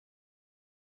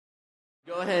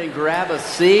Go ahead and grab a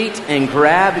seat and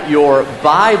grab your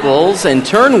Bibles and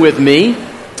turn with me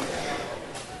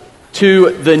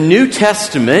to the New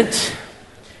Testament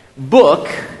book,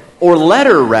 or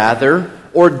letter rather,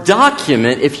 or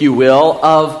document, if you will,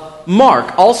 of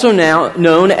Mark, also now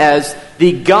known as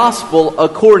the Gospel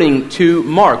according to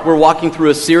Mark. We're walking through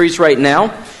a series right now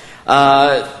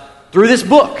through this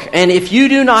book. And if you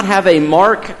do not have a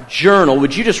Mark journal,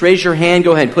 would you just raise your hand,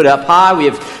 go ahead and put it up high. We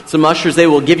have some ushers, they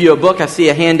will give you a book. I see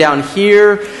a hand down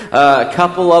here, a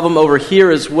couple of them over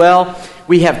here as well.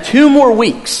 We have 2 more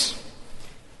weeks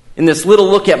in this little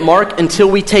look at Mark until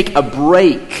we take a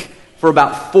break for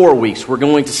about 4 weeks. We're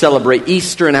going to celebrate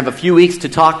Easter and have a few weeks to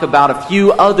talk about a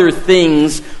few other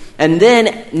things. And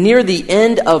then near the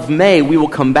end of May, we will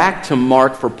come back to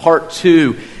Mark for part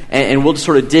 2, and we'll just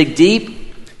sort of dig deep.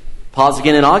 Pause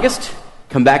again in August,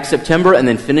 come back September, and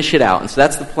then finish it out. And so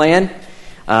that's the plan.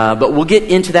 But we'll get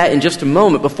into that in just a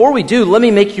moment. Before we do, let me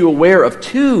make you aware of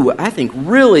 2, I think,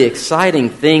 really exciting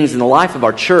things in the life of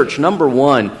our church. Number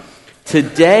 1,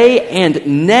 today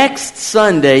and next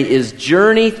Sunday is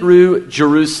Journey Through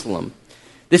Jerusalem.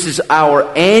 This is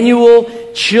our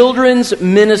annual children's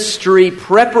ministry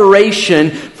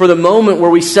preparation for the moment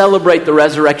where we celebrate the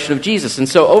resurrection of Jesus. And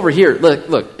so over here,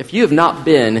 look, if you have not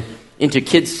been into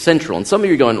Kids Central, and some of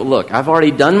you are going, look, I've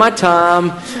already done my time,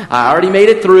 I already made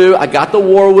it through, I got the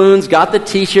war wounds, got the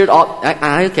t-shirt,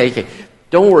 okay.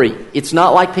 Don't worry, it's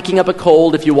not like picking up a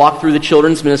cold. If you walk through the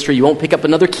children's ministry, you won't pick up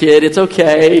another kid, it's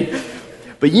okay.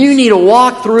 But you need to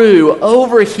walk through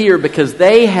over here because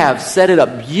they have set it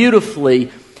up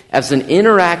beautifully as an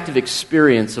interactive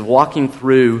experience of walking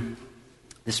through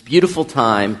this beautiful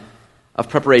time of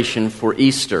preparation for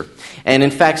Easter. And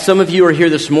in fact, some of you are here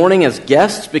this morning as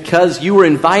guests because you were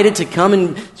invited to come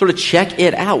and sort of check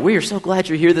it out. We are so glad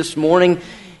you're here this morning.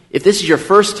 If this is your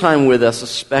first time with us,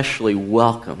 especially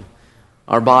welcome.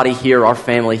 Our body here, our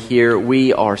family here,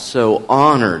 we are so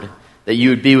honored that you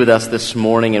would be with us this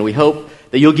morning, and we hope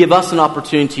that you'll give us an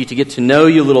opportunity to get to know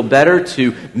you a little better,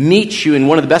 to meet you. And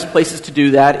one of the best places to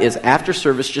do that is after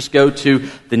service, just go to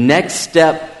the Next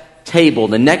Step table,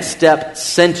 the Next Step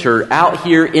Center out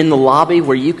here in the lobby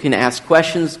where you can ask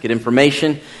questions, get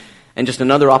information, and just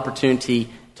another opportunity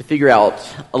to figure out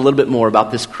a little bit more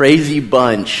about this crazy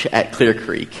bunch at Clear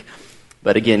Creek.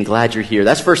 But again, glad you're here.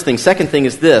 That's first thing. Second thing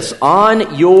is this.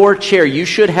 On your chair, you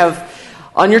should have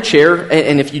on your chair,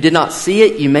 and if you did not see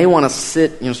it, you may want to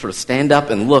sit, sort of stand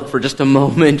up and look for just a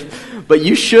moment, but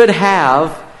you should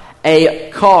have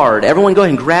a card. Everyone go ahead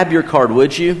and grab your card,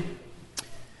 would you?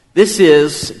 This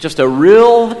is just a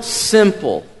real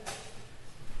simple,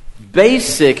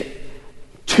 basic,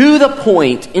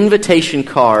 to-the-point invitation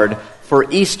card for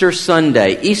Easter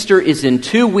Sunday. Easter is in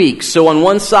 2 weeks, so on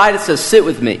one side it says, sit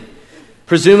with me.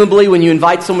 Presumably, when you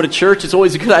invite someone to church, it's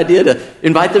always a good idea to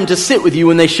invite them to sit with you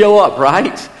when they show up,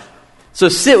 right? So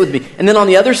sit with me. And then on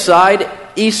the other side,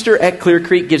 Easter at Clear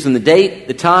Creek gives them the date,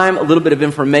 the time, a little bit of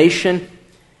information.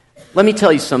 Let me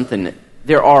tell you something.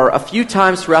 There are a few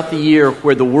times throughout the year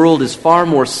where the world is far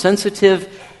more sensitive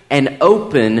and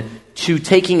open to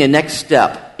taking a next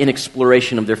step in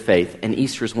exploration of their faith, and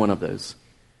Easter is one of those.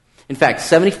 In fact,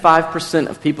 75%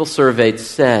 of people surveyed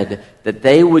said that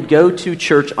they would go to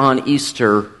church on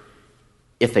Easter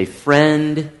if a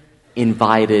friend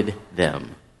invited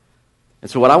them.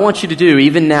 And so what I want you to do,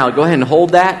 even now, go ahead and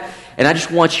hold that, and I just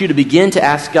want you to begin to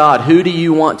ask God, who do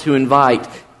you want to invite?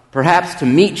 Perhaps to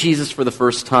meet Jesus for the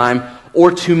first time,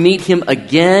 or to meet him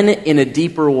again in a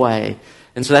deeper way.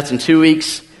 And so that's in 2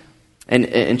 weeks.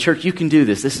 And church, you can do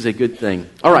this. This is a good thing.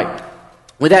 All right.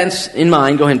 With that in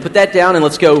mind, go ahead and put that down, and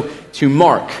let's go to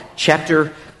Mark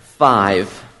chapter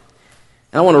 5.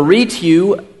 And I want to read to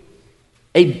you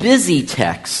a busy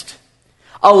text.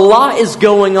 A lot is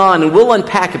going on, and we'll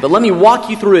unpack it, but let me walk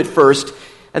you through it first,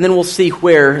 and then we'll see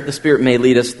where the Spirit may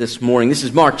lead us this morning. This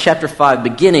is Mark chapter 5,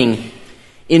 beginning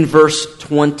in verse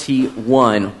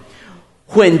 21.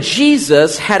 When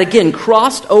Jesus had again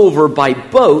crossed over by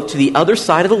boat to the other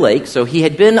side of the lake, so he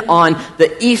had been on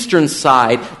the eastern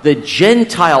side, the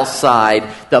Gentile side,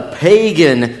 the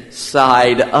pagan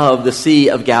side of the Sea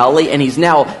of Galilee, and he's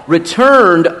now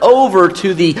returned over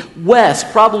to the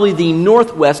west, probably the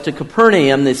northwest, to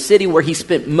Capernaum, the city where he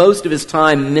spent most of his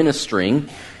time ministering.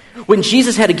 When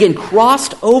Jesus had again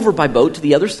crossed over by boat to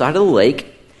the other side of the lake,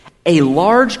 a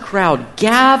large crowd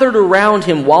gathered around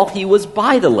him while he was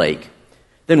by the lake.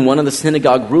 Then one of the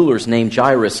synagogue rulers named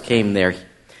Jairus came there.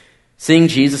 Seeing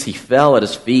Jesus, he fell at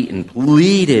his feet and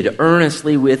pleaded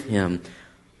earnestly with him,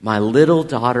 "My little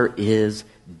daughter is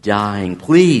dying.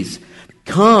 Please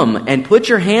come and put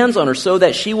your hands on her so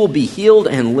that she will be healed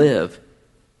and live."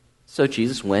 So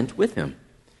Jesus went with him.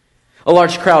 A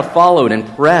large crowd followed and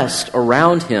pressed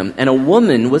around him, and a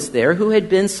woman was there who had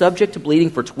been subject to bleeding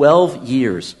for 12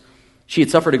 years. She had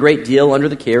suffered a great deal under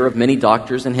the care of many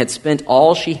doctors and had spent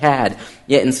all she had,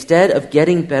 yet instead of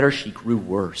getting better, she grew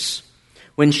worse.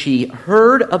 When she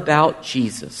heard about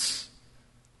Jesus,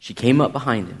 she came up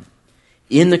behind him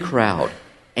in the crowd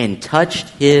and touched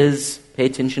his, pay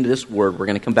attention to this word, we're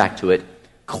going to come back to it,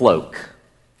 cloak.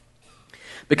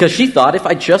 Because she thought, if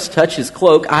I just touch his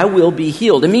cloak, I will be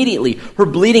healed. Immediately, her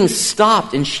bleeding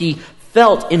stopped, and she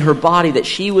felt in her body that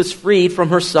she was freed from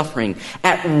her suffering.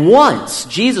 At once,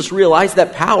 Jesus realized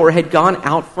that power had gone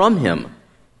out from him.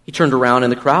 He turned around in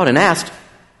the crowd and asked,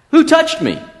 "Who touched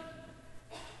me?"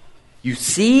 "You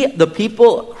see the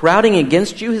people crowding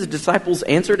against you," his disciples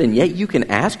answered, "and yet you can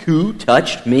ask, 'Who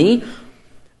touched me?'"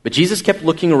 But Jesus kept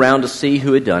looking around to see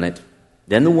who had done it.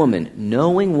 Then the woman,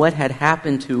 knowing what had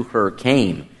happened to her,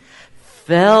 came,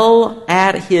 fell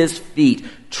at his feet,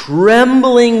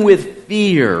 trembling with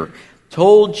fear,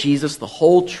 told Jesus the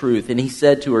whole truth, and he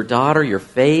said to her, "Daughter, your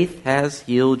faith has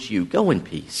healed you. Go in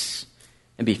peace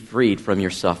and be freed from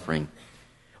your suffering."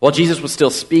 While Jesus was still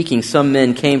speaking, some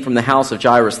men came from the house of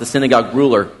Jairus, the synagogue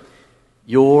ruler.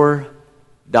 "Your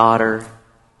daughter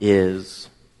is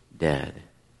dead."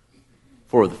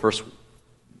 Four of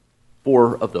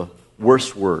the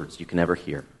worst words you can ever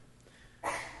hear.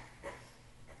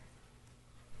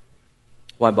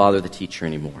 Why bother the teacher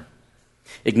anymore?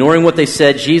 Ignoring what they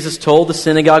said, Jesus told the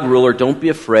synagogue ruler, "Don't be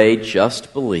afraid,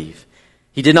 just believe."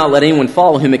 He did not let anyone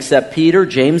follow him except Peter,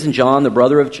 James, and John, the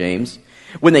brother of James.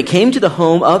 When they came to the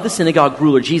home of the synagogue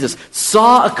ruler, Jesus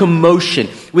saw a commotion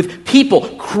with people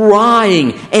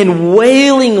crying and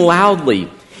wailing loudly.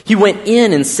 He went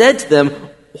in and said to them,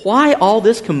 "Why all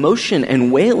this commotion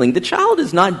and wailing? The child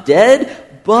is not dead,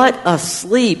 but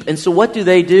asleep." And so what do?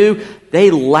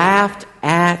 They laughed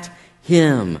at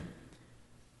him.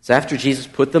 So after Jesus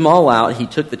put them all out, he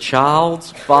took the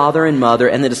child's father and mother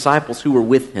and the disciples who were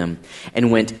with him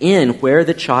and went in where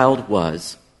the child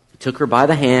was. He took her by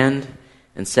the hand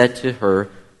and said to her,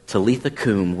 "Talitha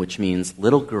cum," which means,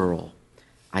 "Little girl,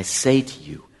 I say to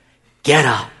you, get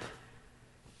up."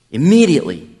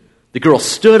 Immediately, the girl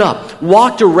stood up,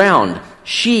 walked around.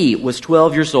 She was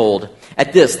 12 years old.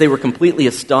 At this, they were completely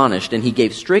astonished, and he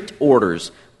gave strict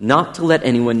orders not to let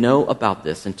anyone know about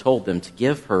this and told them to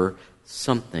give her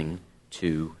something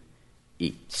to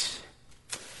eat.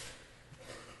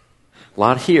 A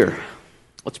lot here.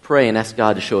 Let's pray and ask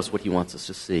God to show us what he wants us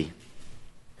to see.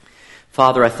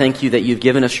 Father, I thank you that you've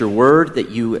given us your word, that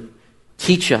you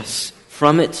teach us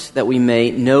from it, that we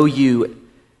may know you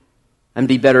and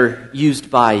be better used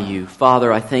by you.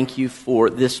 Father, I thank you for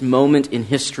this moment in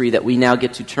history that we now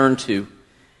get to turn to.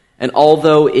 And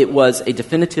although it was a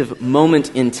definitive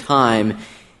moment in time,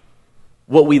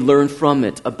 what we learn from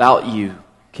it about you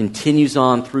continues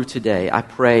on through today. I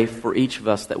pray for each of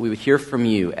us that we would hear from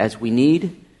you as we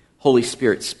need. Holy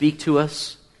Spirit, speak to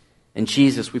us. And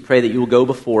Jesus, we pray that you will go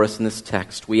before us in this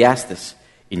text. We ask this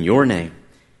in your name.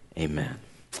 Amen.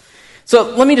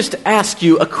 So let me just ask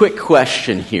you a quick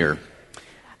question here.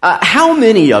 How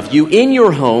many of you in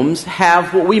your homes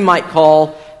have what we might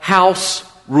call house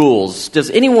rules? Does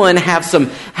anyone have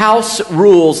some house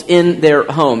rules in their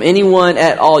home? Anyone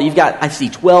at all? You've got, I see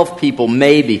 12 people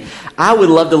maybe. I would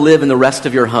love to live in the rest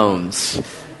of your homes.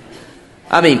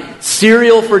 I mean,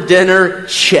 cereal for dinner,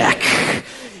 check.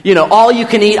 You know, all you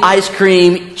can eat ice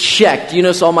cream, check. Do you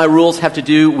notice all my rules have to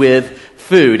do with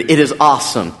food? It is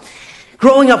awesome.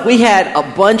 Growing up, we had a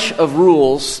bunch of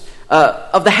rules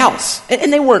of the house.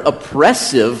 And they weren't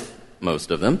oppressive,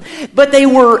 most of them, but they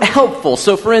were helpful.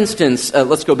 So for instance,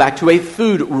 let's go back to a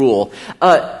food rule.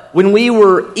 When we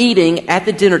were eating at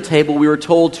the dinner table, we were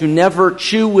told to never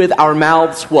chew with our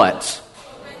mouths what?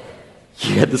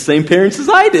 You had the same parents as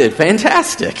I did.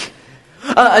 Fantastic.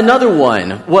 Another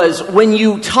one was when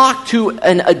you talk to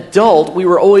an adult, we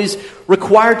were always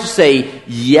required to say,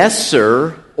 "Yes,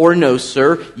 sir," or "No,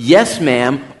 sir," "Yes,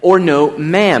 ma'am," or "No,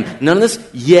 ma'am." None of this,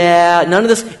 "Yeah," none of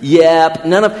this, "Yep,"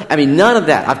 none of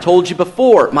that. I've told you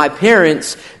before, my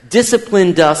parents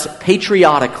disciplined us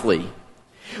patriotically.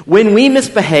 When we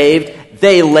misbehaved,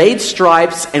 they laid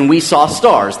stripes and we saw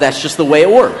stars. That's just the way it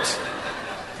worked.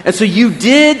 And so you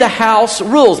did the house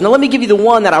rules. Now let me give you the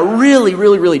one that I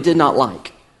really did not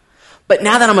like. But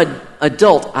now that I'm an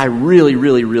adult, I really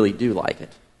do like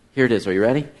it. Here it is. Are you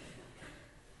ready?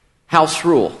 House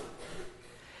rule.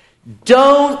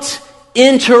 Don't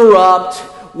interrupt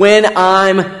when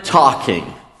I'm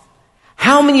talking.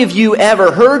 How many of you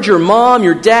ever heard your mom,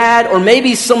 your dad, or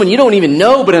maybe someone you don't even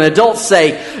know, but an adult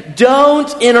say,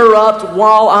 "Don't interrupt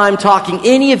while I'm talking"?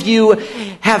 Any of you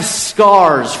have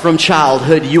scars from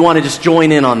childhood? You want to just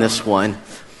join in on this one?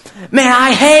 Man,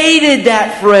 I hated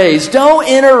that phrase. Don't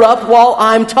interrupt while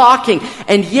I'm talking.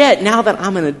 And yet, now that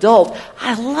I'm an adult,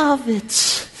 I love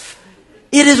it.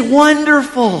 It is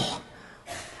wonderful.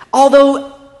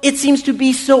 Although it seems to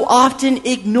be so often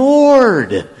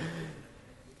ignored.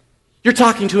 You're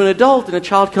talking to an adult and a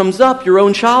child comes up, your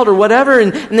own child or whatever,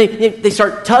 and they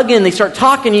start tugging, they start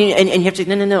talking, and you have to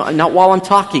say, no, not while I'm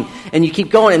talking. And you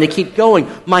keep going, and they keep going.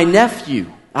 My nephew,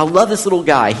 I love this little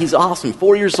guy. He's awesome,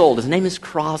 4 years old. His name is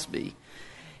Crosby.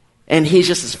 And he's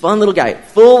just this fun little guy,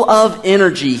 full of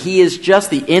energy. He is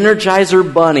just the Energizer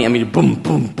Bunny. I mean, boom,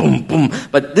 boom, boom, boom.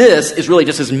 But this is really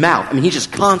just his mouth. I mean, he's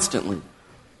just constantly.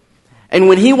 And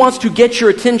when he wants to get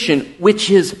your attention, which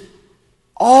is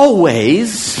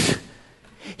always,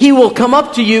 he will come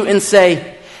up to you and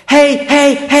say, hey,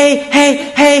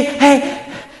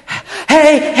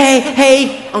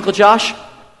 Uncle Josh.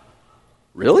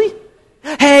 Really?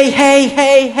 Hey,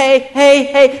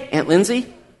 Aunt Lindsay.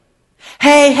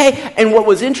 Hey. And what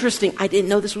was interesting, I didn't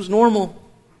know this was normal.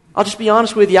 I'll just be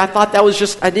honest with you. I thought that was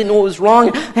just, I didn't know what was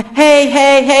wrong. Hey.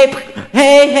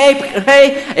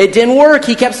 It didn't work.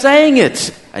 He kept saying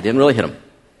it. I didn't really hit him.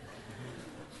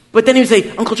 But then he would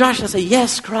say, Uncle Josh. I'd say,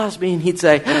 yes, Crosby. And he'd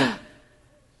say,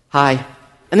 hi.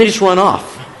 And they just run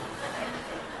off.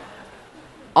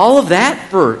 All of that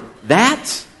for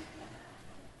that?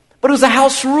 But it was a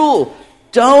house rule.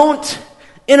 Don't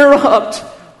interrupt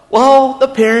while the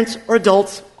parents or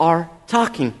adults are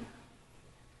talking.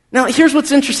 Now, here's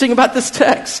what's interesting about this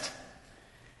text.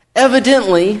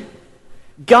 Evidently,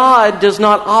 God does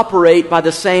not operate by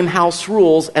the same house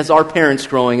rules as our parents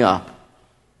growing up.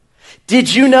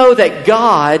 Did you know that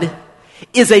God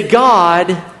is a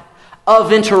God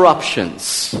of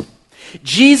interruptions?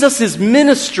 Jesus'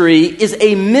 ministry is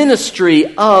a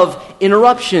ministry of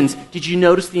interruptions. Did you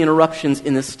notice the interruptions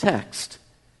in this text?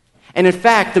 And in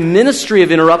fact, the ministry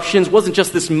of interruptions wasn't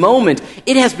just this moment.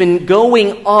 It has been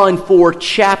going on for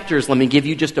chapters. Let me give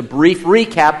you just a brief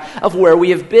recap of where we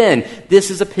have been.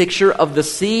 This is a picture of the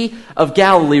Sea of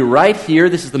Galilee right here.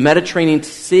 This is the Mediterranean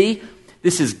Sea.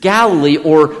 This is Galilee,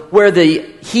 or where the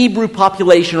Hebrew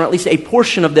population, or at least a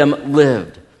portion of them,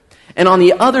 lived. And on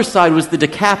the other side was the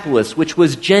Decapolis, which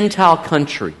was Gentile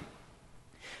country.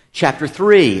 Chapter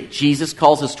 3, Jesus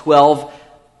calls his 12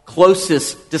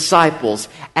 closest disciples.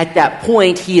 At that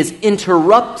point, he is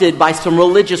interrupted by some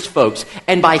religious folks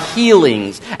and by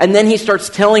healings. And then he starts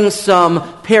telling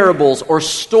some parables or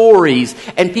stories,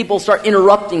 and people start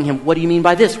interrupting him. What do you mean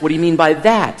by this? What do you mean by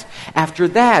that? After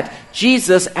that,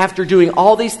 Jesus, after doing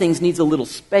all these things, needs a little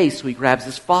space, so he grabs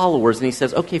his followers and he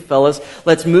says, okay, fellas,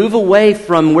 let's move away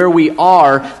from where we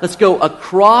are. Let's go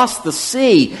across the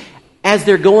sea. As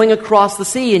they're going across the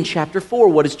sea in chapter 4,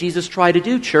 what does Jesus try to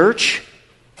do, church?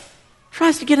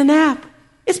 Tries to get a nap.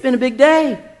 It's been a big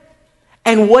day.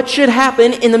 And what should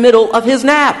happen in the middle of his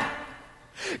nap?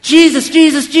 Jesus.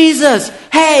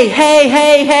 Hey.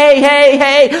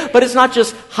 But it's not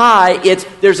just hi, it's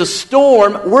there's a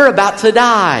storm, we're about to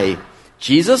die.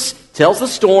 Jesus tells the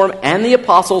storm and the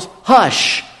apostles,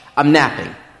 hush, I'm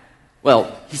napping.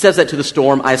 Well, he says that to the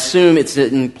storm. I assume it's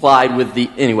implied with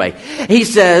anyway. He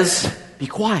says, be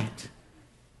quiet.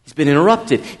 He's been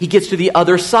interrupted. He gets to the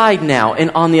other side now,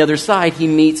 and on the other side he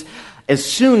meets, as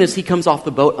soon as he comes off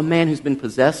the boat, a man who's been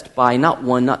possessed by not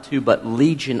one, not two, but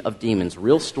legion of demons.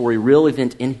 Real story, real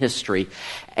event in history.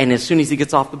 And as soon as he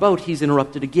gets off the boat, he's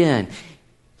interrupted again.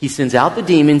 He sends out the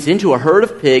demons into a herd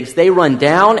of pigs. They run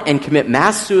down and commit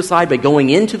mass suicide by going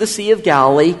into the Sea of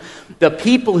Galilee. The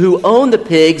people who own the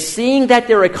pigs, seeing that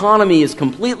their economy is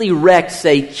completely wrecked,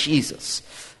 say, Jesus,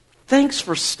 thanks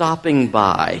for stopping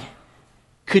by.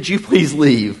 Could you please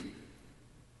leave?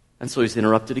 And so he's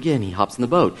interrupted again. He hops in the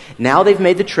boat. Now they've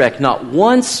made the trek not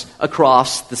once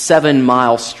across the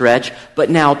 7-mile stretch, but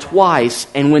now twice.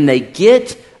 And when they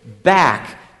get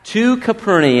back to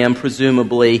Capernaum,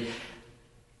 presumably,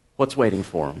 what's waiting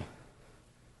for them?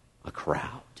 A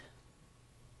crowd.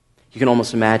 You can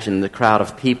almost imagine the crowd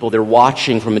of people. They're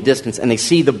watching from a distance, and they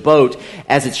see the boat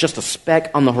as it's just a speck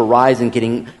on the horizon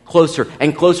getting closer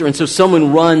and closer. And so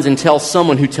someone runs and tells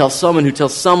someone who tells someone who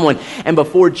tells someone. And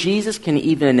before Jesus can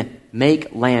even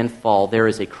make landfall, there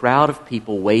is a crowd of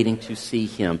people waiting to see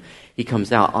him. He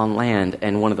comes out on land,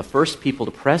 and one of the first people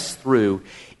to press through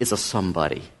is a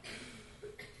somebody.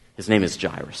 His name is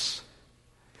Jairus.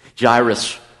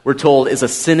 Jairus, we're told, is a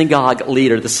synagogue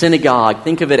leader. The synagogue,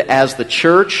 think of it as the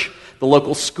church, the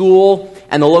local school,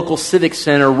 and the local civic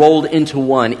center rolled into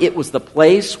one. It was the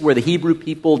place where the Hebrew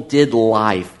people did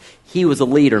life. He was a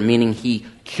leader, meaning he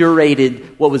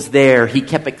curated what was there. He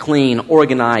kept it clean,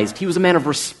 organized. He was a man of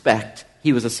respect.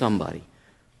 He was a somebody.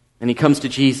 And he comes to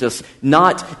Jesus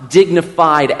not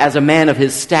dignified as a man of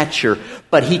his stature,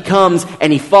 but he comes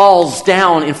and he falls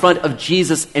down in front of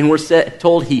Jesus, and we're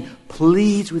told he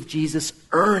pleads with Jesus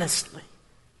earnestly.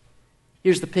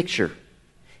 Here's the picture.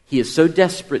 He is so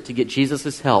desperate to get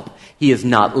Jesus' help, he is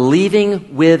not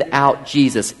leaving without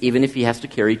Jesus, even if he has to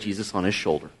carry Jesus on his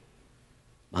shoulder.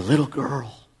 My little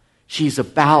girl, she's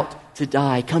about to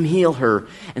die. Come heal her.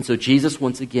 And so Jesus,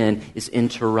 once again, is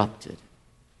interrupted.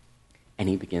 And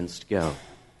he begins to go.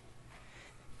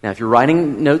 Now, if you're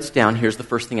writing notes down, here's the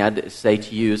first thing I'd say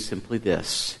to you is simply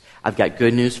this. I've got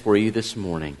good news for you this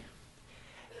morning.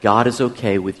 God is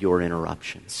okay with your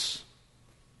interruptions.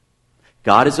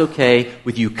 God is okay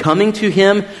with you coming to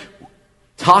him,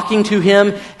 talking to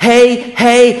him. Hey.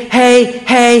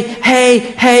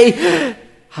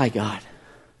 Hi, God.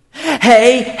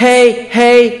 Hey,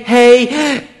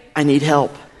 I need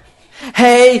help.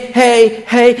 Hey,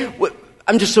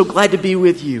 I'm just so glad to be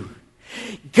with you.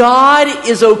 God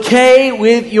is okay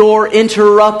with your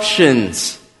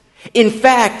interruptions. In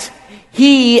fact,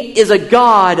 he is a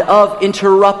God of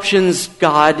interruptions.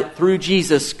 God, through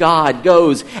Jesus, God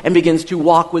goes and begins to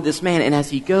walk with this man. And as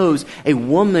he goes, a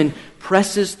woman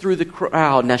presses through the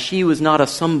crowd. Now, she was not a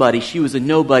somebody. She was a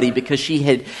nobody because she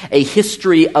had a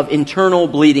history of internal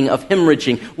bleeding, of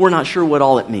hemorrhaging. We're not sure what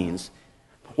all it means.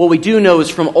 What we do know is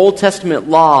from Old Testament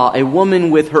law, a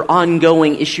woman with her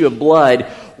ongoing issue of blood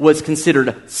was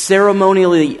considered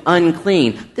ceremonially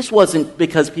unclean. This wasn't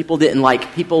because people didn't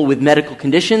like people with medical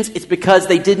conditions. It's because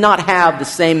they did not have the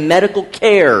same medical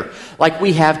care like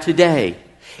we have today.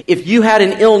 If you had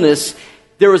an illness,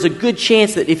 there was a good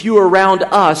chance that if you were around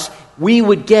us, we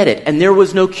would get it. And there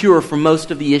was no cure for most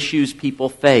of the issues people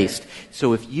faced.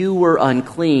 So if you were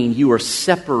unclean, you were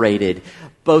separated,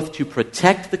 both to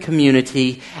protect the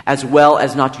community as well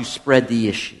as not to spread the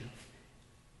issue.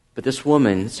 But this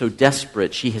woman, so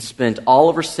desperate, she has spent all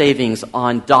of her savings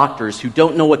on doctors who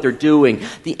don't know what they're doing.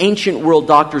 The ancient world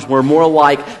doctors were more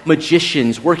like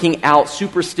magicians working out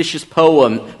superstitious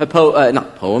potions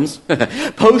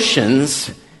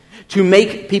to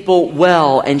make people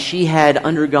well. And she had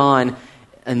undergone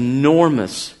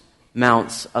enormous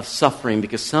amounts of suffering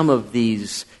because some of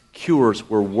these cures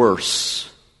were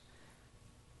worse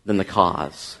than the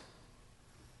cause.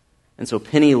 And so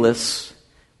penniless,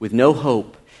 with no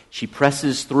hope, she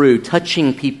presses through,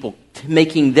 touching people,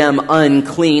 making them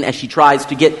unclean as she tries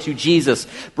to get to Jesus,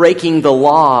 breaking the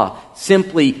law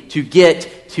simply to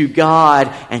get to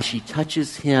God. And she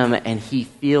touches him and he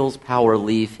feels power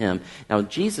leave him. Now,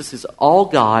 Jesus is all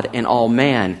God and all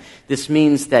man. This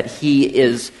means that he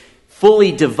is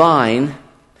fully divine,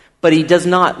 but he does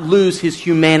not lose his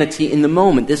humanity in the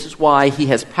moment. This is why he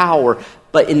has power.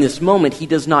 But in this moment, he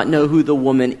does not know who the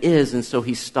woman is, and so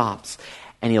he stops.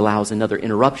 And he allows another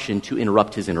interruption to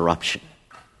interrupt his interruption.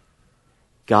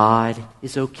 God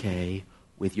is okay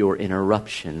with your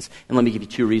interruptions. And let me give you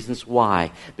 2 reasons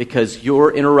why. Because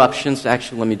your interruptions,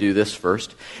 actually let me do this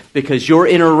first. Because your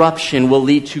interruption will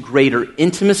lead to greater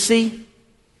intimacy,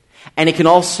 and it can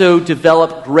also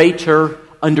develop greater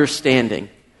understanding.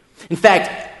 In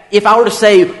fact, if I were to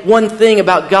say one thing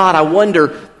about God, I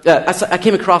wonder, I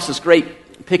came across this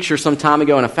great picture some time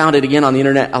ago, and I found it again on the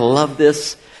internet. I love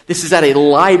this. This is at a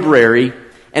library,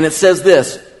 and it says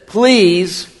this: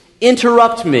 please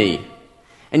interrupt me.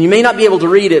 And you may not be able to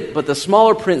read it, but the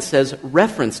smaller print says,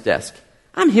 reference desk.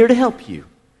 I'm here to help you.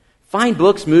 Find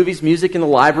books, movies, music in the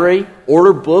library.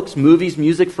 Order books, movies,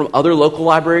 music from other local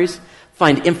libraries.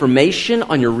 Find information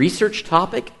on your research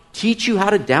topic. Teach you how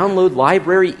to download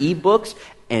library ebooks,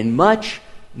 and much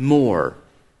more.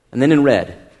 And then in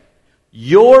red,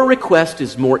 your request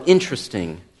is more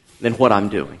interesting than what I'm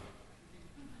doing.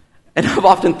 And I've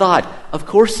often thought, of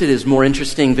course it is more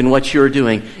interesting than what you're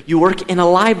doing. You work in a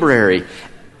library.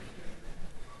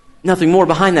 Nothing more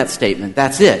behind that statement.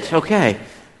 That's it. Okay.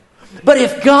 But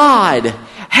if God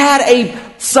had a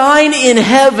sign in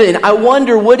heaven, I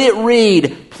wonder, would it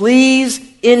read, please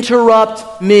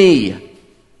interrupt me?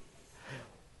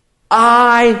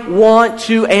 I want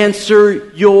to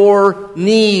answer your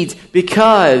needs,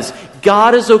 because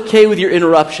God is okay with your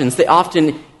interruptions. They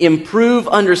often improve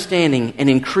understanding and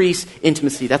increase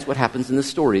intimacy. That's what happens in this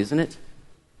story, isn't it?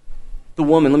 The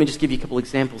woman, let me just give you a couple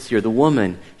examples here. The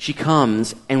woman, she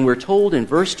comes, and we're told in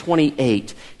verse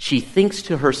 28, she thinks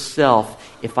to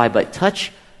herself, if I but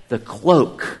touch the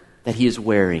cloak that he is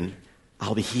wearing,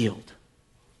 I'll be healed.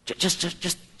 Just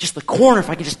the corner, if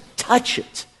I can just touch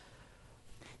it.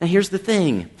 Now here's the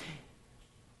thing.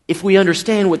 If we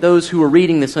understand what those who were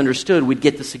reading this understood, we'd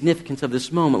get the significance of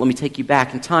this moment. Let me take you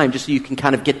back in time just so you can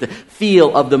kind of get the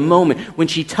feel of the moment. When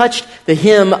she touched the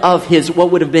hem of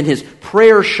what would have been his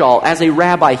prayer shawl, as a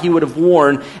rabbi, he would have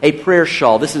worn a prayer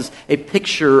shawl. This is a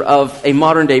picture of a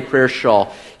modern-day prayer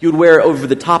shawl. You would wear it over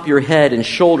the top of your head and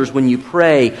shoulders when you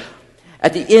pray.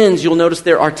 At the ends, you'll notice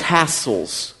there are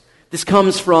tassels. This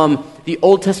comes from the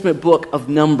Old Testament book of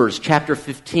Numbers, chapter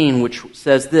 15, which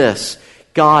says this.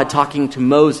 God talking to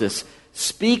Moses,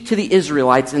 "Speak to the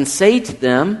Israelites and say to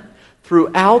them,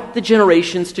 throughout the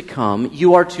generations to come,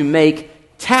 you are to make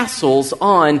tassels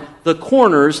on the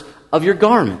corners of your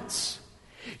garments.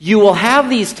 You will have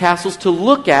these tassels to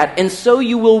look at, and so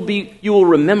you will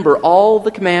remember all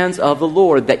the commands of the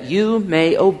Lord, that you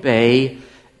may obey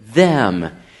them."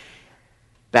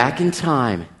 Back in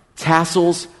time,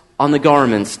 tassels on the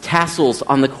garments, tassels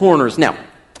on the corners. Now,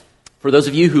 for those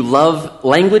of you who love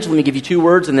language, let me give you two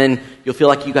words, and then you'll feel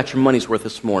like you got your money's worth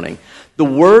this morning. The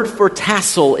word for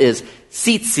tassel is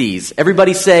tzitzis.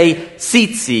 Everybody say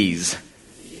tzitzis.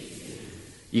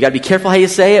 You got to be careful how you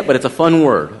say it, but it's a fun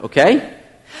word, okay?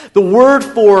 The word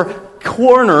for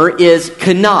corner is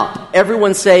kanop.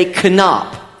 Everyone say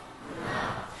kanop.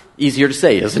 Easier to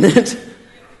say, isn't it?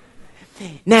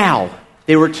 Now,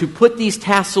 they were to put these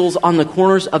tassels on the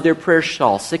corners of their prayer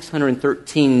shawl,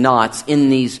 613 knots in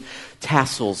these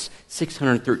tassels,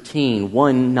 613,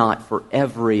 one knot for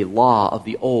every law of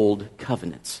the old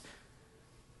covenants.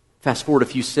 Fast forward a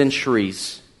few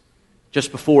centuries,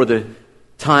 just before the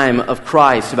time of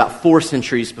Christ, about 4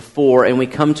 centuries before, and we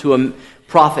come to a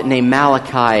prophet named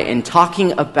Malachi, and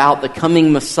talking about the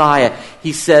coming Messiah,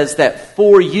 he says that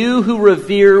for you who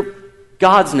revere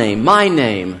God's name, my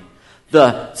name,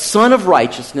 the Son of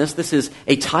Righteousness, this is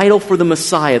a title for the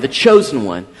Messiah, the chosen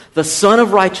one. The Son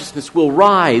of Righteousness will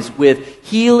rise with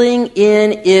healing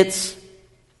in its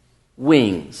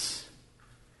wings.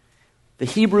 The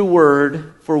Hebrew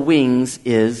word for wings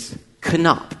is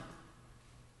kanop.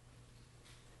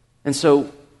 And so,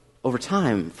 over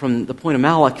time, from the point of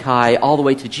Malachi all the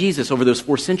way to Jesus, over those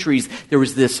 4 centuries, there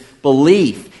was this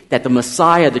belief that the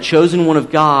Messiah, the chosen one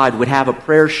of God, would have a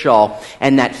prayer shawl,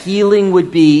 and that healing would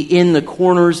be in the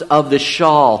corners of the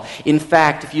shawl. In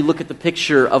fact, if you look at the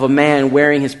picture of a man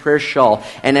wearing his prayer shawl,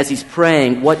 and as he's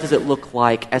praying, what does it look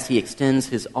like as he extends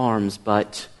his arms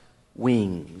but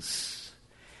wings?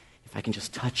 If I can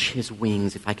just touch his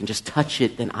wings, if I can just touch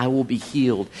it, then I will be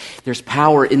healed. There's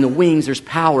power in the wings, there's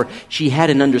power. She had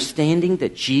an understanding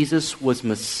that Jesus was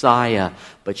Messiah,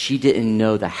 but she didn't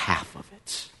know the half of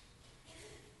it.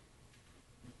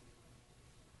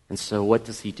 And so what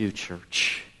does he do,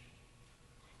 church?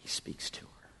 He speaks to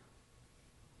her.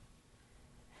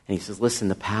 And he says, listen,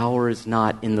 the power is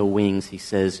not in the wings. He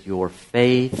says, your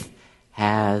faith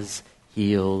has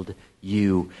healed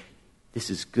you. This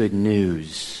is good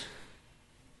news.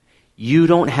 You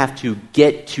don't have to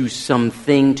get to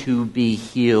something to be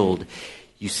healed.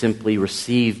 You simply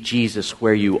receive Jesus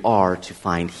where you are to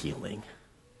find healing.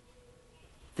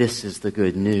 This is the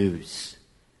good news.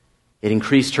 It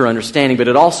increased her understanding, but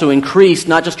it also increased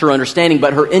not just her understanding,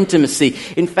 but her intimacy.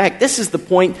 In fact, this is the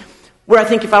point where I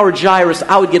think if I were Jairus,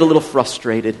 I would get a little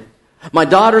frustrated. My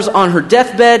daughter's on her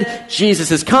deathbed, Jesus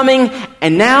is coming,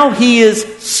 and now he is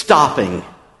stopping.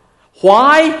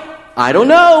 Why? I don't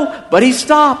know, but he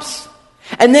stops.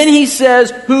 And then he says,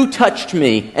 who touched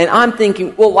me? And I'm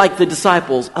thinking, well, like the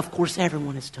disciples, of course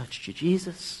everyone has touched you,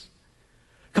 Jesus.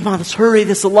 Come on, let's hurry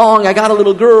this along. I got a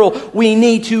little girl. We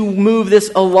need to move this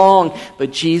along.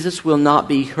 But Jesus will not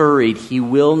be hurried. He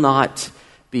will not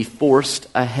be forced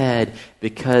ahead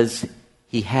because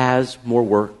he has more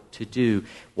work to do.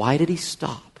 Why did he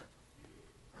stop?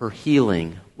 Her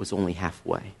healing was only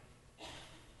halfway.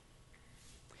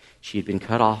 She had been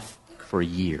cut off for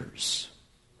years.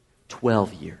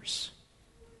 12 years.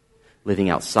 Living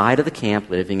outside of the camp,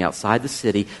 living outside the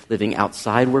city, living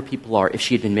outside where people are. If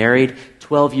she had been married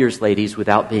 12 years, ladies,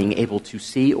 without being able to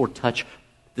see or touch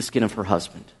the skin of her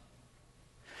husband.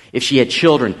 If she had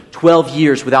children, 12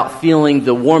 years without feeling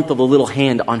the warmth of a little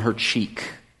hand on her cheek.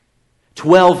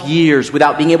 12 years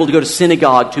without being able to go to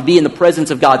synagogue, to be in the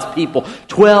presence of God's people.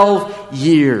 12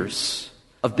 years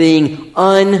of being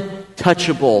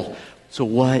untouchable. So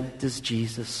what does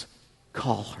Jesus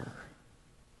call her?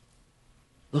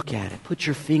 Look at it. Put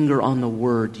your finger on the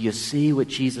word. Do you see what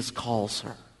Jesus calls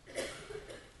her?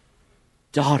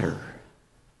 Daughter.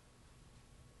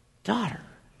 Daughter.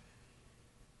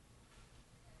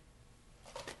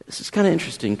 This is kind of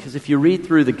interesting because if you read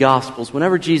through the Gospels,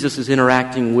 whenever Jesus is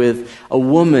interacting with a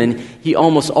woman, he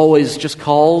almost always just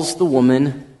calls the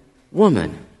woman,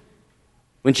 woman.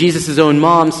 When Jesus' own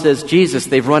mom says, Jesus,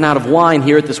 they've run out of wine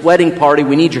here at this wedding party.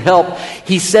 We need your help.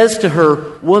 He says to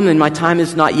her, woman, my time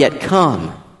has not yet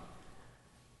come.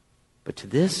 But to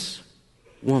this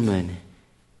woman,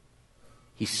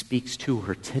 he speaks to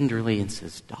her tenderly and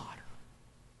says, daughter.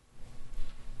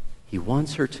 He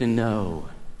wants her to know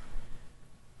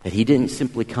that he didn't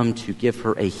simply come to give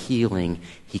her a healing.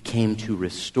 He came to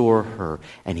restore her.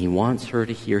 And he wants her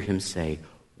to hear him say,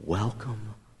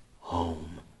 welcome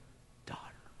home, daughter.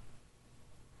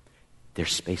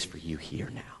 There's space for you here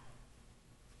now.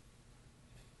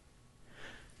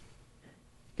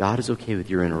 God is okay with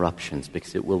your interruptions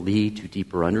because it will lead to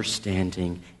deeper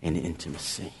understanding and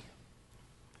intimacy.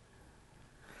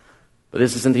 But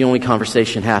this isn't the only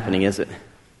conversation happening, is it?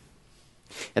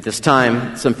 At this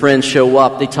time, some friends show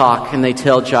up, they talk, and they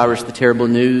tell Jairus the terrible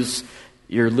news.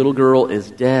 Your little girl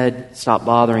is dead. Stop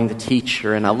bothering the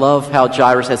teacher. And I love how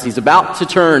Jairus, as he's about to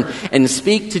turn and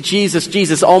speak to Jesus,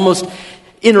 Jesus almost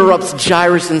interrupts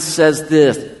Jairus and says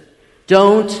this,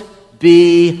 don't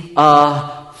be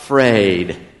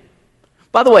afraid.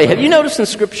 By the way, have you noticed in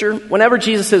Scripture, whenever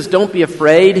Jesus says don't be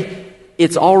afraid,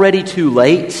 it's already too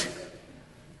late?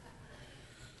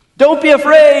 Don't be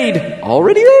afraid.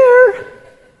 Already there.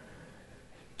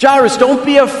 Jairus, don't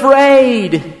be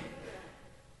afraid.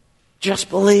 Just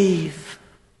believe.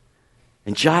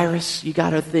 And Jairus, you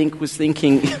got to think, was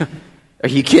thinking, are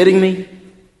you kidding me?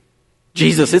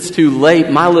 Jesus, it's too late.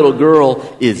 My little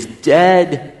girl is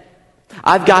dead.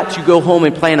 I've got to go home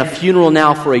and plan a funeral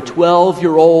now for a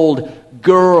 12-year-old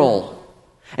girl.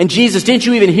 And Jesus, didn't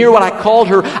you even hear what I called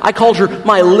her? I called her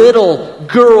my little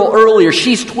girl earlier.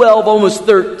 She's 12, almost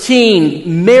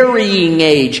 13, marrying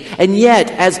age. And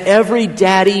yet, as every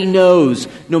daddy knows,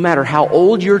 no matter how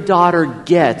old your daughter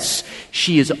gets,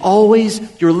 she is always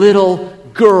your little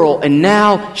girl. And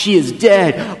now she is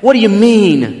dead. What do you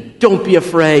mean? Don't be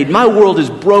afraid. My world is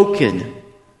broken.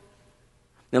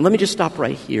 Now let me just stop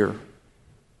right here.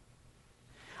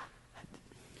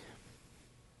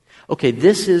 Okay,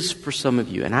 this is for some of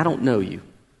you, and I don't know you,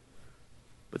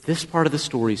 but this part of the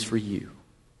story is for you.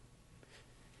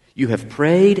 You have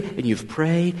prayed, and you've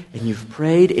prayed, and you've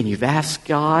prayed, and you've asked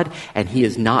God, and He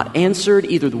has not answered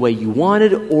either the way you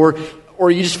wanted, or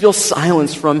you just feel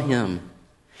silence from Him.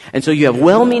 And so you have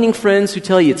well-meaning friends who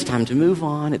tell you it's time to move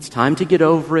on, it's time to get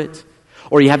over it.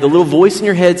 Or you have the little voice in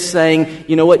your head saying,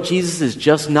 you know what, Jesus is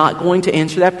just not going to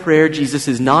answer that prayer. Jesus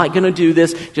is not going to do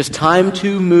this. Just time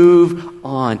to move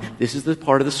on. This is the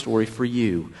part of the story for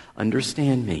you.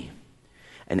 Understand me.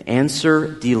 An answer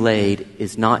delayed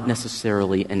is not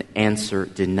necessarily an answer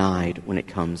denied when it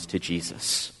comes to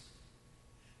Jesus.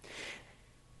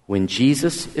 When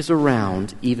Jesus is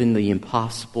around, even the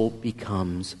impossible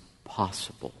becomes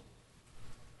possible.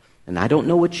 And I don't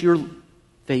know what you're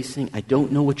facing. I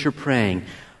don't know what you're praying,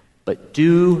 but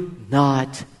do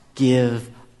not give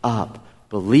up.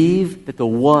 Believe that the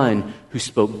one who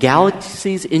spoke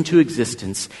galaxies into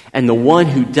existence and the one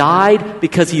who died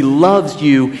because He loves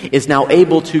you is now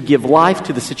able to give life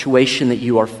to the situation that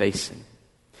you are facing.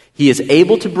 He is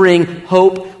able to bring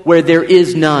hope where there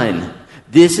is none.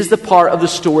 This is the part of the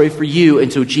story for you.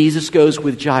 And so Jesus goes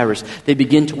with Jairus. They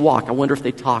begin to walk. I wonder if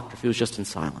they talked or if it was just in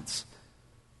silence.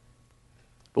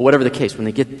 But whatever the case, when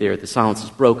they get there, the silence is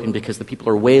broken because the people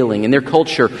are wailing. In their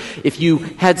culture, if you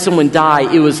had someone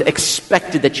die, it was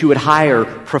expected that you would hire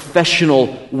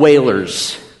professional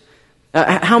wailers.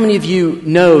 How many of you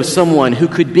know someone who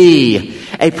could be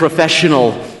a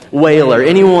professional wailer?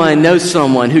 Anyone know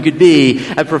someone who could be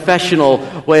a professional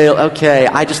wailer? Okay,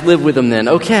 I just live with them then.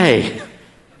 Okay.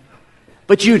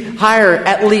 But you'd hire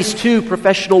at least 2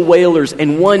 professional wailers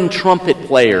and 1 trumpet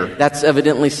player. That's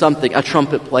evidently something, a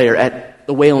trumpet player at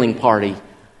the wailing party.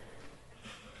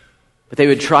 But they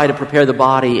would try to prepare the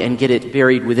body and get it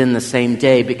buried within the same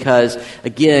day because,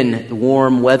 again, the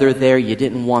warm weather there, you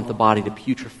didn't want the body to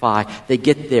putrefy. They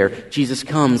get there. Jesus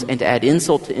comes, and to add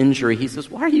insult to injury, He says,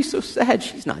 why are you so sad?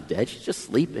 She's not dead. She's just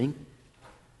sleeping.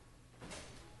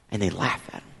 And they laugh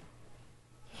at Him.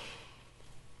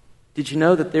 Did you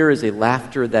know that there is a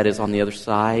laughter that is on the other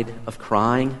side of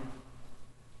crying?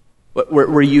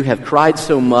 Where you have cried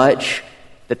so much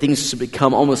that things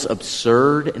become almost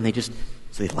absurd, and so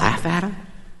they laugh at Him.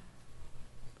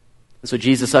 And so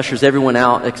Jesus ushers everyone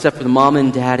out except for the mom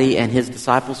and daddy and His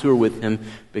disciples who are with Him,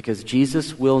 because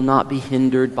Jesus will not be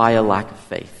hindered by a lack of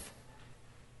faith.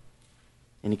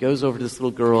 And He goes over to this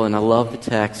little girl, and I love the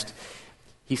text.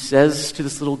 He says to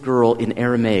this little girl in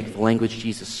Aramaic, the language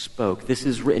Jesus spoke. This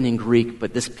is written in Greek,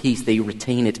 but this piece, they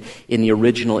retain it in the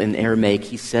original in Aramaic.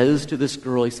 He says to this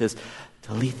girl, He says,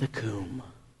 Talitha cum.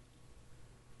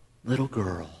 Little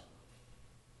girl,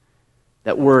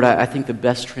 That word, I think the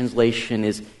best translation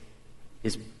is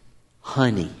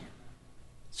honey,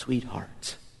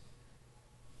 sweetheart.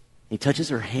 He touches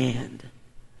her hand.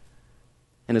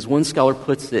 And as one scholar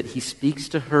puts it, he speaks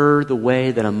to her the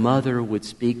way that a mother would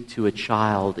speak to a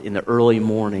child in the early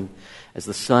morning as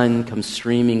the sun comes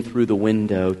streaming through the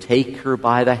window. Take her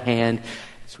by the hand.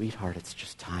 Sweetheart, it's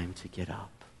just time to get up.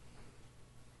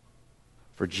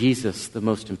 For Jesus, the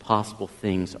most impossible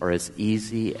things are as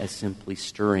easy as simply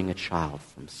stirring a child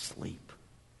from sleep.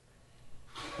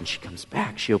 And she comes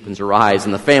back, she opens her eyes,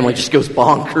 and the family just goes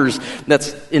bonkers.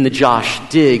 That's in the Josh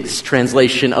Diggs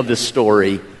translation of this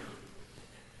story.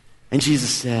 And Jesus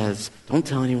says, don't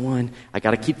tell anyone. I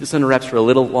got to keep this under wraps for a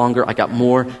little longer. I got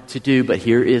more to do, but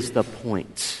here is the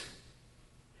point.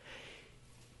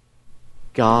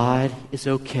 God is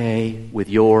okay with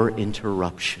your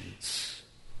interruptions.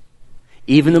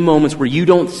 Even the moments where you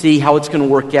don't see how it's going to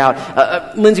work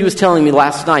out. Lindsay was telling me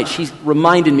last night, she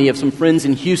reminded me of some friends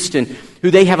in Houston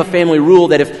who they have a family rule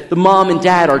that if the mom and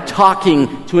dad are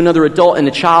talking to another adult and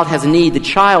the child has a need, the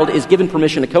child is given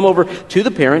permission to come over to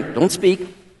the parent, don't speak,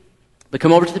 but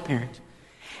come over to the parent.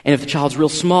 And if the child's real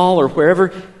small or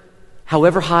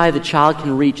however high the child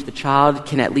can reach, the child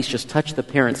can at least just touch the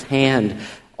parent's hand,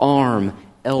 arm,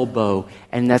 elbow.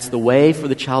 And that's the way for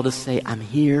the child to say, I'm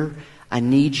here, I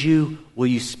need you, will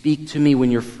you speak to me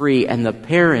when you're free? And the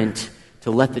parent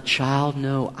to let the child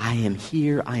know, I am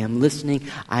here, I am listening,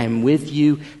 I am with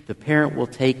you. The parent will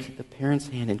take the parent's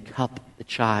hand and cup the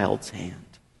child's hand.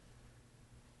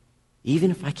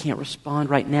 Even if I can't respond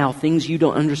right now, things you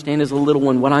don't understand as a little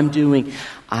one, what I'm doing,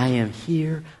 I am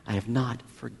here. I have not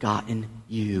forgotten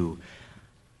you.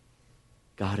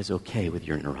 God is okay with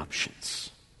your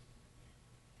interruptions.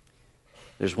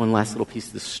 There's one last little piece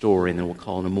of the story, and then we'll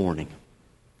call it a morning.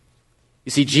 You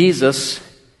see, Jesus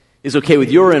is okay with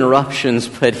your interruptions,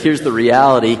 but here's the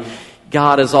reality.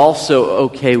 God is also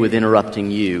okay with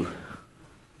interrupting you.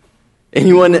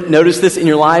 Anyone notice this in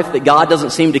your life, that God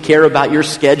doesn't seem to care about your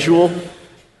schedule?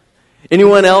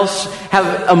 Anyone else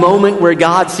have a moment where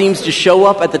God seems to show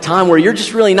up at the time where you're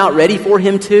just really not ready for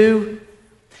Him to?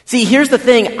 See, here's the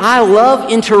thing. I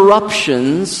love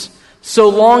interruptions so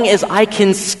long as I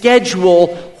can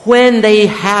schedule when they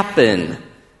happen.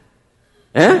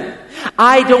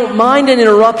 I don't mind an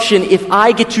interruption if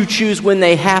I get to choose when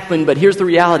they happen, but here's the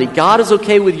reality. God is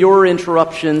okay with your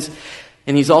interruptions,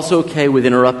 and He's also okay with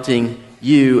interrupting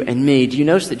you and me. Do you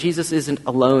notice that Jesus isn't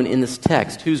alone in this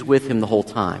text? Who's with Him the whole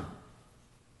time?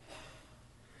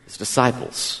 His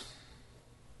disciples.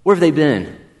 Where have they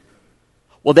been?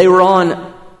 Well, they were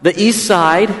on the east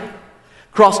side,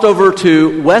 crossed over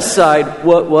to west side,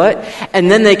 and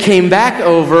then they came back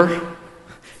over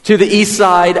to the east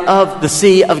side of the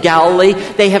Sea of Galilee.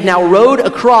 They have now rowed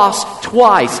across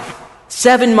twice,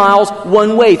 7 miles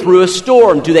one way through a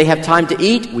storm. Do they have time to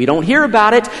eat? We don't hear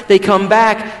about it. They come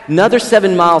back. Another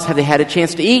 7 miles. Have they had a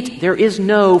chance to eat? There is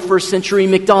no first century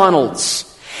McDonald's.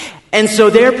 And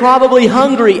so they're probably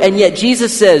hungry. And yet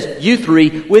Jesus says, you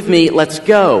three with me, let's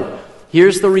go.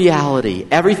 Here's the reality.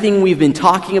 Everything we've been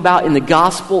talking about in the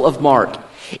Gospel of Mark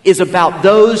is about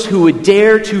those who would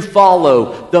dare to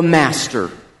follow the Master.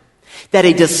 That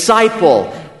a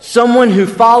disciple, someone who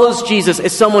follows Jesus,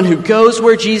 is someone who goes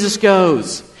where Jesus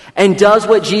goes and does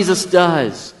what Jesus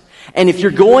does. And if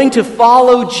you're going to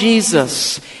follow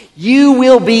Jesus, you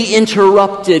will be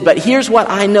interrupted. But here's what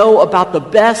I know about the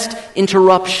best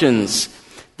interruptions.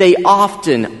 They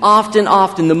often,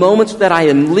 the moments that I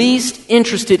am least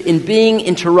interested in being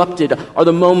interrupted are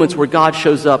the moments where God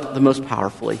shows up the most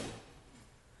powerfully.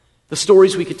 The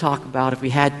stories we could talk about if we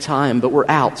had time, but we're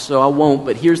out, so I won't.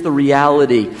 But here's the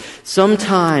reality.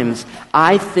 Sometimes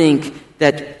I think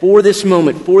that for this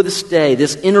moment, for this day,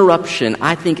 this interruption,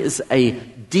 I think is a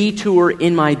detour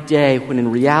in my day, when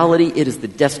in reality it is the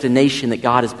destination that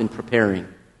God has been preparing.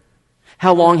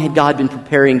 How long had God been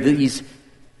preparing these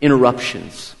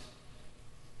interruptions?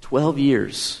 12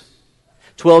 years.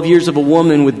 12 years of a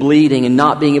woman with bleeding and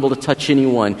not being able to touch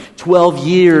anyone. 12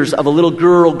 years of a little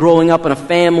girl growing up in a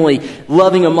family,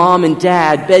 loving a mom and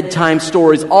dad, bedtime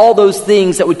stories, all those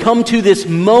things that would come to this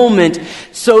moment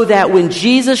so that when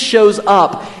Jesus shows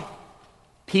up,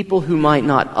 people who might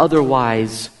not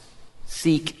otherwise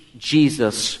seek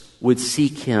Jesus would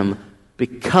seek Him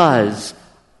because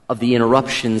of the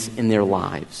interruptions in their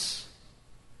lives.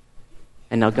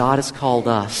 And now God has called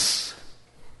us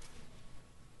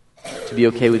to be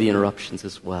okay with the interruptions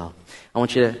as well. I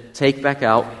want you to take back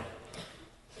out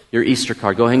your Easter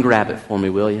card. Go ahead and grab it for me,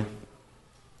 will you?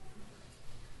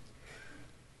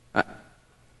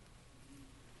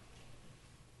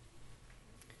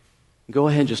 Go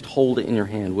ahead and just hold it in your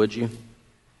hand, would you?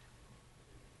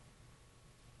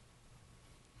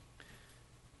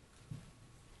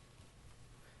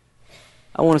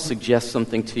 I want to suggest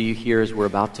something to you here as we're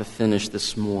about to finish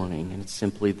this morning, and it's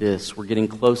simply this. We're getting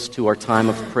close to our time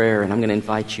of prayer, and I'm going to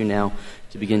invite you now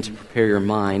to begin to prepare your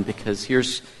mind, because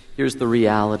here's the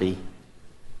reality.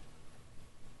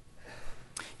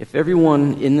 If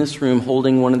everyone in this room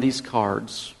holding one of these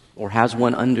cards, or has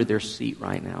one under their seat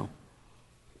right now,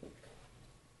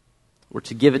 were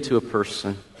to give it to a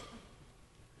person,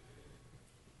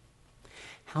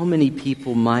 how many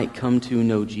people might come to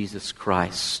know Jesus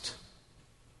Christ?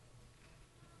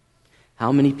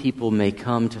 How many people may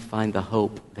come to find the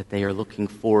hope that they are looking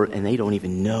for, and they don't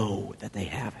even know that they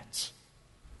have it?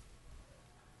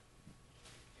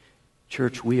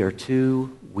 Church, we are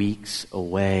 2 weeks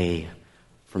away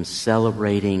from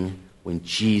celebrating when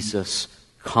Jesus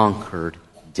conquered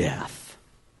death.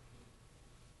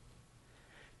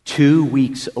 2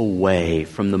 weeks away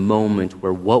from the moment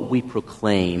where what we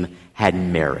proclaim had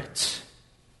merit.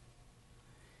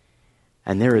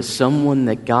 And there is someone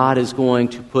that God is going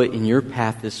to put in your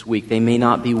path this week. They may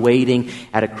not be waiting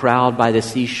at a crowd by the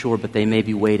seashore, but they may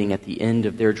be waiting at the end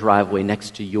of their driveway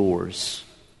next to yours,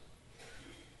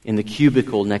 in the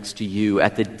cubicle next to you,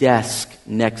 at the desk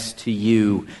next to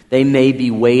you. They may be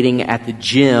waiting at the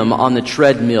gym on the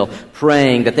treadmill,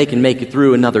 praying that they can make it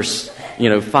through another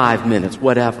 5 minutes,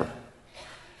 whatever.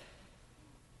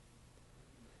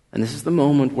 And this is the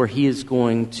moment where He is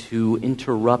going to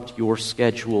interrupt your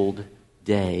scheduled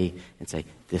day and say,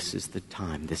 this is the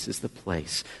time, this is the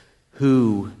place.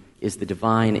 Who is the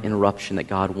divine interruption that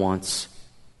God wants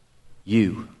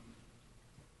you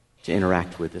to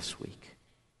interact with this week?